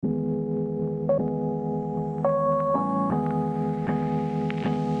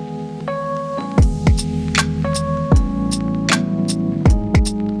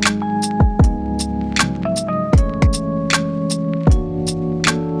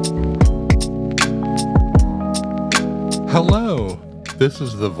Hello, this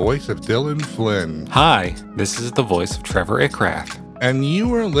is the voice of Dylan Flynn. Hi, this is the voice of Trevor Ickrath. And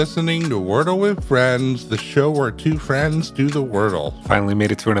you are listening to Worlde Friends, the show where two friends do the Wordle. Finally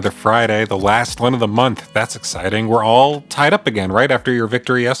made it to another Friday, the last one of the month. That's exciting. We're all tied up again, right, after your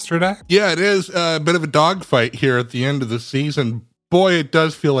victory yesterday? Yeah, it is a bit of a dogfight here at the end of the season. Boy, it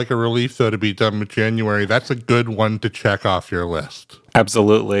does feel like a relief, though, to be done with January. That's a good one to check off your list.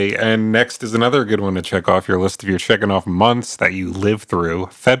 Absolutely. And next is another good one to check off your list if you're checking off months that you live through,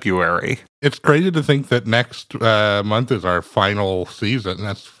 February. It's crazy to think that next month is our final season.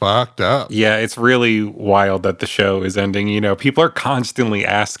 That's fucked up. Yeah, it's really wild that the show is ending. You know, people are constantly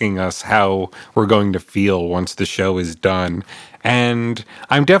asking us how we're going to feel once the show is done. And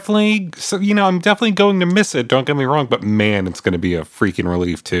I'm definitely going to miss it. Don't get me wrong, but man, it's going to be a freaking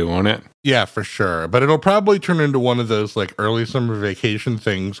relief too, won't it? Yeah, for sure. But it'll probably turn into one of those like early summer vacation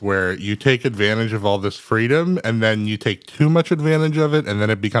things where you take advantage of all this freedom and then you take too much advantage of it and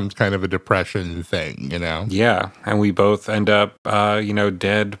then it becomes kind of a depression thing, you know? Yeah. And we both end up,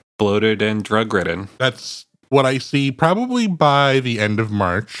 dead, bloated, and drug-ridden. That's what I see. Probably by the end of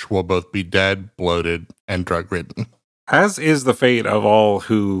March, we'll both be dead, bloated, and drug-ridden. As is the fate of all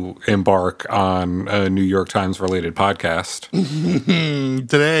who embark on a New York Times related podcast.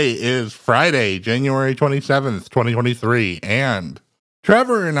 Today is Friday, January 27th, 2023, and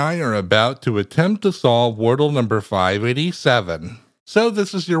Trevor and I are about to attempt to solve Wordle number 587. So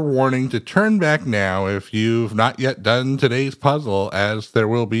this is your warning to turn back now if you've not yet done today's puzzle, as there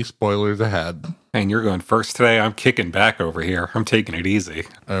will be spoilers ahead. And you're going first today. I'm kicking back over here. I'm taking it easy.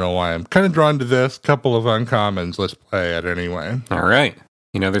 I don't know why. I'm kind of drawn to this. Couple of uncommons. Let's play it anyway. All right.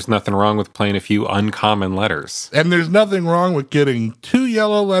 You know, there's nothing wrong with playing a few uncommon letters. And there's nothing wrong with getting 2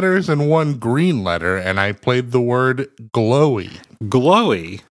 yellow letters and 1 green letter, and I played the word glowy.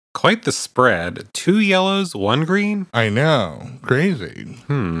 Glowy? Quite the spread. 2 yellows, 1 green? I know. Crazy.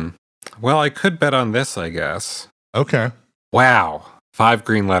 Well, I could bet on this, I guess. Okay. Wow. 5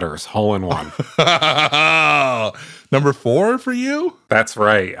 green letters, hole in one. Number 4 for you? That's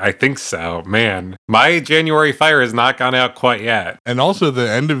right. I think so. Man, my January fire has not gone out quite yet. And also the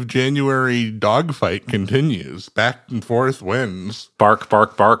end of January dogfight continues. Back and forth wins. Bark,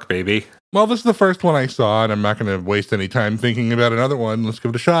 bark, bark, baby. Well, this is the first one I saw, and I'm not going to waste any time thinking about another one. Let's give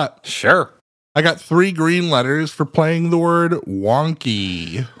it a shot. Sure. I got 3 green letters for playing the word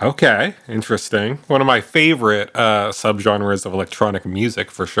wonky. Okay, interesting. One of my favorite subgenres of electronic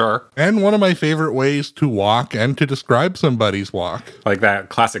music, for sure. And one of my favorite ways to walk and to describe somebody's walk. Like that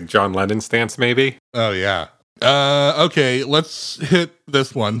classic John Lennon stance, maybe? Oh, yeah. Okay, let's hit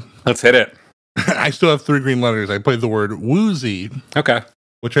this one. Let's hit it. I still have 3 green letters. I played the word woozy. Okay.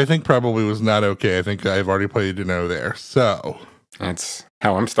 Which I think probably was not okay. I think I've already played to know there. So that's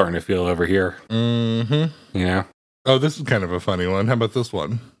how I'm starting to feel over here. Mm-hmm. Yeah. Oh, this is kind of a funny one. How about this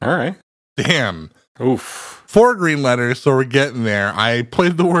one? All right. Damn. Oof. 4 green letters, so we're getting there. I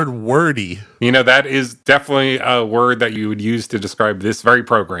played the word wordy. You know, that is definitely a word that you would use to describe this very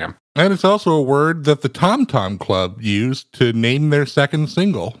program. And it's also a word that the Tom Tom Club used to name their second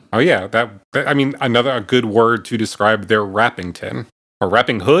single. Oh, yeah. Another good word to describe their rapping tin. Or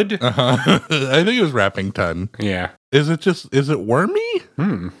rapping hood? Uh-huh. I think it was rapping ton. Yeah. Is it wormy?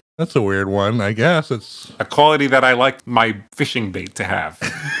 That's a weird one. I guess it's a quality that I like my fishing bait to have.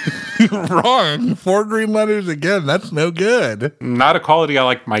 Wrong. 4 green letters again. That's no good. Not a quality I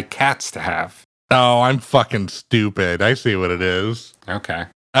like my cats to have. Oh, I'm fucking stupid. I see what it is.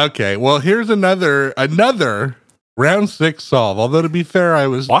 Okay. Well, here's another round 6 solve. Although to be fair, I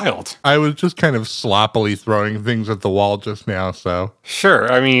was just kind of sloppily throwing things at the wall just now, so.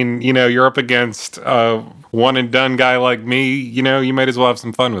 Sure. I mean, you're up against a one and done guy like me. You might as well have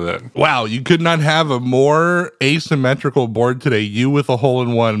some fun with it. Wow, you could not have a more asymmetrical board today. You with a hole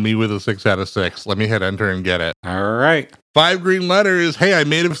in one, me with a 6 out of 6. Let me hit enter and get it. All right. 5 green letters. Hey, I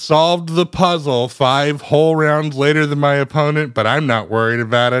may have solved the puzzle 5 whole rounds later than my opponent, but I'm not worried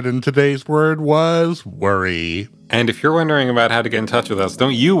about it. And today's word was worry. And if you're wondering about how to get in touch with us,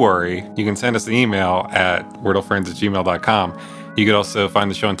 don't you worry. You can send us an email at wordlefriends@gmail.com. You could also find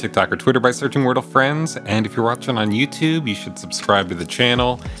the show on TikTok or Twitter by searching Worlde Friends. And if you're watching on YouTube, you should subscribe to the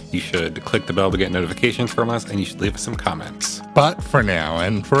channel. You should click the bell to get notifications from us, and you should leave us some comments. But for now,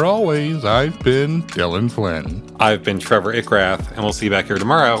 and for always, I've been Dylan Flynn. I've been Trevor Ickrath, and we'll see you back here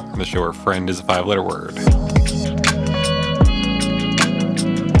tomorrow on the show where friend is a 5-letter word.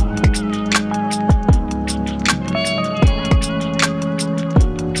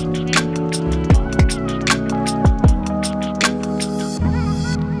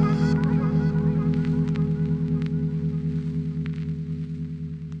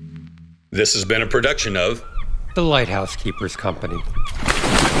 This has been a production of The Lighthouse Keepers Company.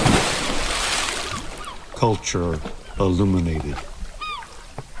 Culture illuminated.